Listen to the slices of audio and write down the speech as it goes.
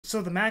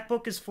So the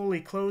MacBook is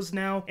fully closed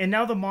now, and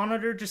now the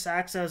monitor just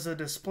acts as a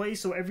display,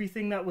 so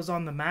everything that was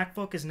on the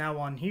MacBook is now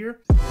on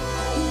here.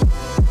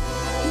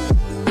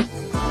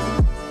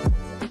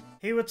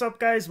 Hey, what's up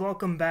guys?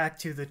 Welcome back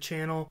to the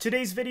channel.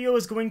 Today's video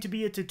is going to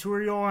be a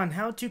tutorial on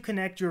how to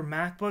connect your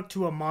MacBook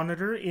to a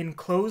monitor in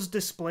closed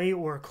display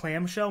or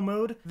clamshell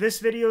mode.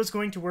 This video is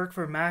going to work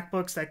for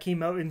MacBooks that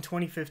came out in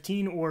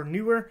 2015 or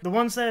newer, the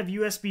ones that have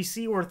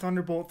USB-C or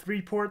Thunderbolt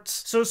 3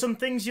 ports. So some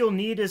things you'll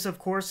need is of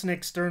course an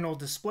external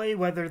display,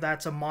 whether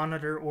that's a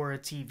monitor or a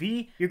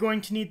TV. You're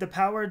going to need the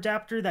power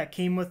adapter that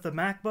came with the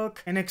MacBook,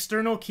 an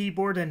external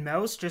keyboard and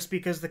mouse just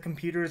because the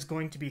computer is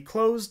going to be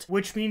closed,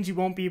 which means you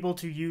won't be able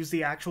to use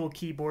the actual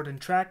keyboard and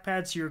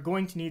trackpad, so you're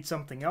going to need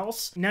something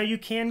else. Now you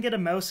can get a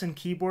mouse and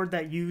keyboard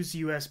that use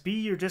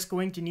USB, you're just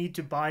going to need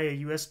to buy a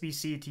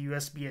USB-C to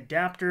USB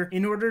adapter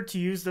in order to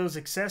use those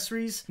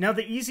accessories. Now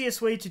the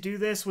easiest way to do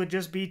this would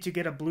just be to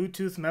get a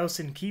Bluetooth mouse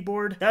and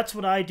keyboard. That's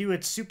what I do,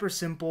 it's super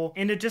simple,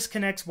 and it just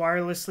connects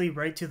wirelessly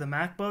right to the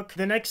MacBook.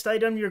 The next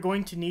item you're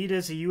going to need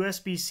is a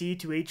USB-C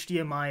to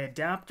HDMI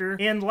adapter,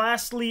 and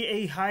lastly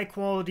a high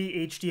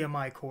quality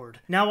HDMI cord.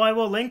 Now I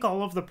will link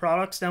all of the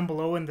products down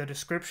below in the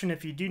description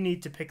if you do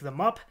need to pick them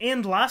up.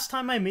 And last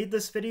time I made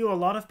this video, a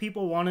lot of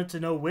people wanted to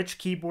know which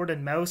keyboard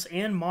and mouse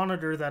and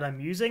monitor that I'm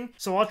using,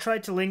 so I'll try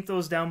to link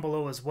those down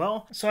below as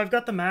well. So I've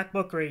got the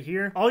MacBook right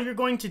here. All you're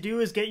going to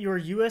do is get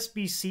your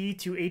USB-C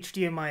to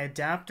HDMI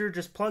adapter,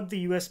 just plug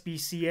the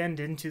USB-C end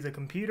into the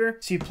computer.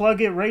 So you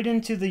plug it right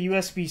into the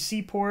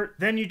USB-C port,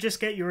 then you just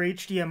get your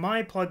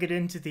HDMI, plug it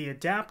into the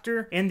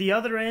adapter, and the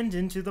other end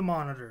into the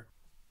monitor.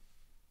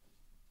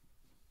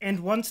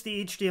 And once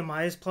the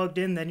HDMI is plugged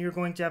in, then you're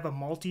going to have a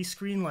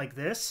multi-screen like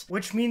this,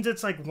 which means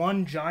it's like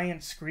one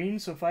giant screen.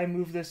 So if I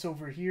move this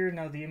over here,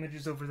 now the image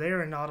is over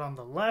there and not on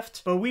the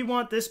left, but we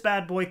want this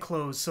bad boy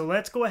closed. So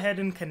let's go ahead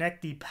and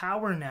connect the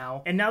power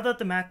now. And now that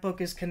the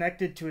MacBook is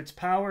connected to its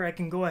power, I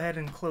can go ahead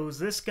and close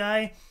this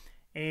guy.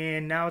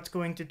 And now it's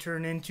going to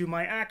turn into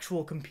my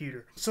actual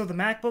computer. So the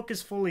MacBook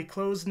is fully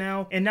closed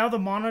now, and now the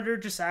monitor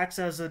just acts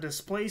as a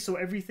display, so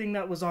everything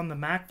that was on the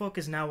MacBook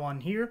is now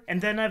on here.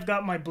 And then I've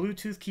got my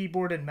Bluetooth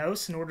keyboard and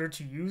mouse in order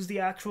to use the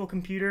actual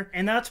computer,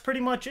 and that's pretty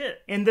much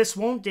it. And this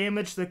won't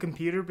damage the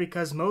computer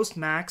because most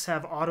Macs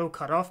have auto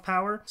cutoff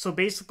power. So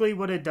basically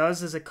what it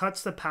does is it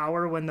cuts the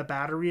power when the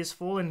battery is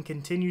full and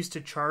continues to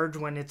charge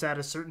when it's at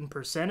a certain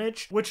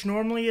percentage, which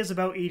normally is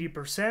about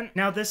 80%.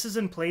 Now this is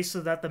in place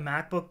so that the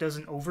MacBook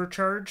doesn't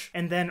overcharge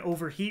and then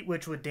overheat,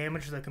 which would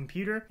damage the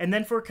computer. And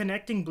then for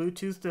connecting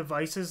Bluetooth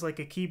devices like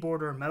a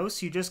keyboard or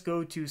mouse, you just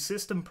go to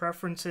System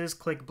Preferences,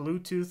 click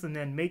Bluetooth, and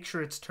then make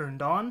sure it's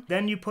turned on.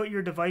 Then you put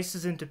your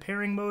devices into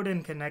pairing mode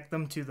and connect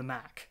them to the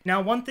Mac.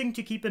 Now one thing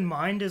to keep in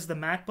mind is the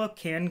MacBook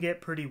can get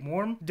pretty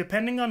warm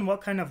depending on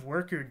what kind of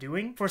work you're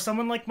doing. For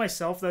someone like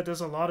myself that does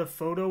a lot of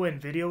photo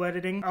and video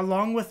editing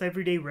along with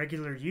everyday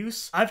regular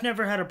use, I've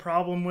never had a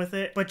problem with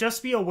it, but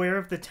just be aware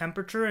of the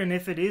temperature, and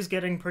if it is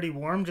getting pretty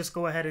warm, just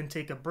go ahead and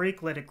take a break,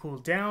 let it cool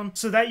down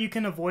so that you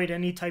can avoid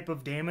any type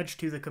of damage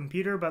to the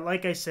computer. But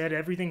like I said,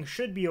 everything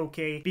should be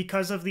okay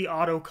because of the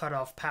auto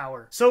cutoff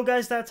power. So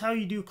guys, that's how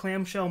you do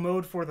clamshell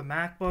mode for the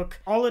MacBook.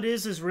 All it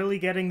is really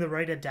getting the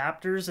right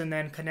adapters and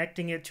then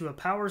connecting it to a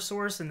power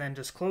source and then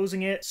just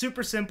closing it.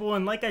 Super simple.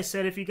 And like I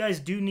said, if you guys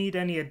do need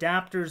any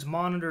adapters,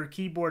 monitor,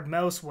 keyboard,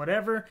 mouse,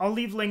 whatever, I'll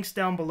leave links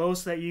down below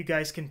so that you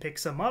guys can pick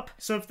some up.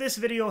 So if this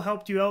video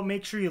helped you out,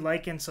 make sure you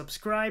like and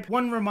subscribe.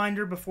 One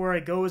reminder before I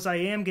go is I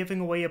am giving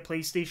away a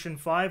PlayStation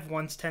 5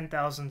 once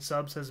 10,000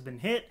 subs has been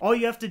hit. All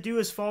you have to do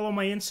is follow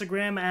my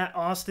Instagram at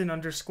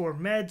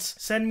Austin_meds,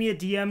 send me a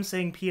DM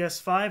saying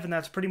PS5, and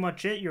that's pretty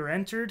much it. You're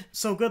entered.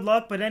 So good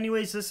luck. But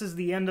anyways, this is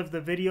the end of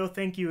the video.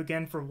 Thank you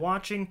again for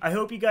watching. I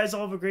hope you guys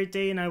all have a great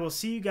day, and I will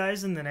see you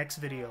guys in the next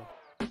video.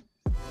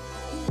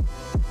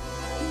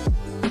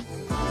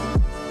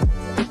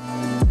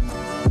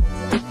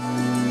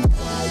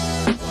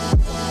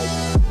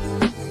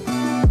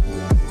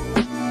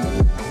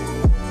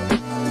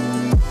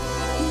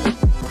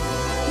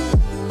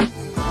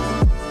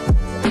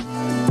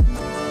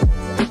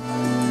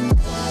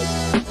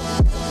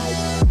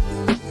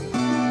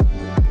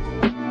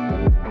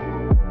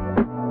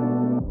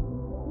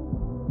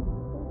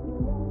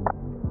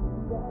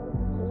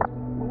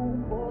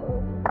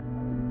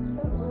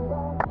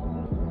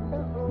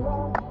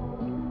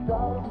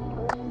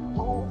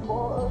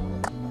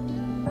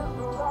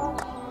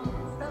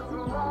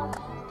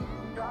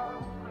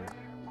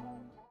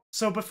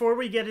 So before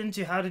we get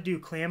into how to do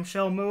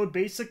clamshell mode,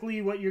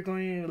 basically what you're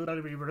going to